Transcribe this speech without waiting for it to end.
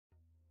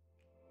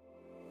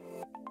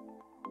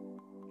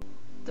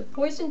The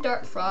poison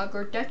dart frog,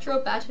 or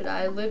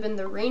Tetrabatidae, live in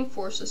the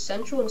rainforests of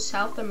Central and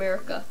South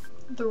America.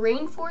 The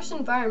rainforest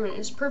environment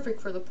is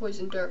perfect for the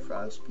poison dart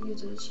frogs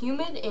because it is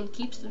humid and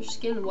keeps their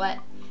skin wet.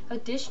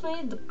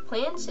 Additionally, the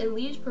plants and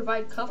leaves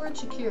provide cover and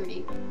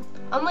security.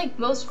 Unlike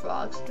most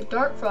frogs, the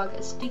dart frog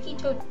has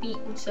sticky-toed feet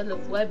instead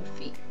of webbed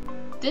feet.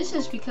 This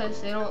is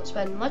because they don't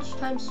spend much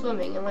time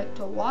swimming and like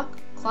to walk,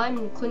 climb,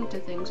 and cling to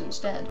things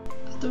instead.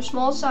 At their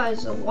small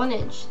size of 1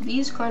 inch,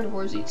 these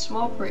carnivores eat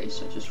small prey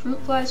such as fruit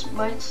flies,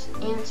 mites,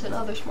 ants, and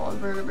other small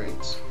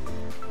invertebrates.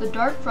 The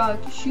dart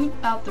frogs shoot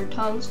out their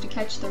tongues to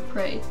catch their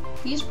prey.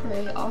 These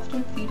prey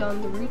often feed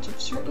on the roots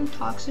of certain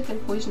toxic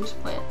and poisonous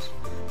plants.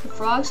 The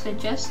frogs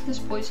digest this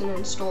poison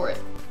and store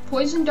it.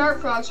 Poison dart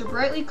frogs are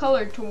brightly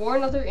colored to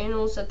warn other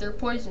animals that they're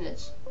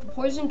poisonous. The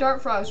poison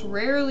dart frogs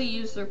rarely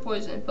use their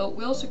poison, but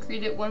will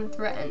secrete it when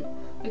threatened.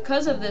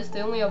 Because of this,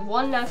 they only have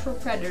one natural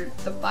predator,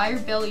 the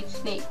fire-bellied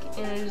snake,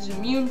 and it is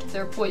immune to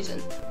their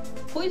poison.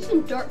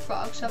 Poison dart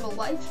frogs have a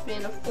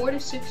lifespan of 4 to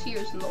 6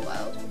 years in the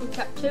wild. In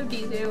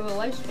captivity, they have a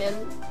lifespan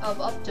of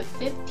up to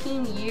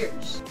 15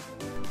 years.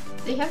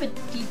 They have a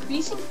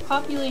decreasing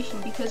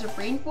population because of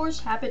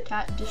rainforest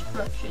habitat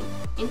destruction.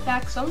 In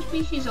fact, some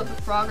species of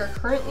the frog are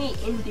currently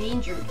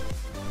endangered.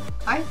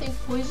 I think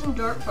poison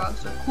dart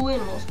frogs are cool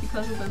animals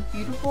because of their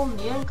beautiful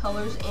neon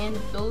colors and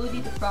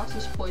ability to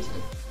process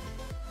poison.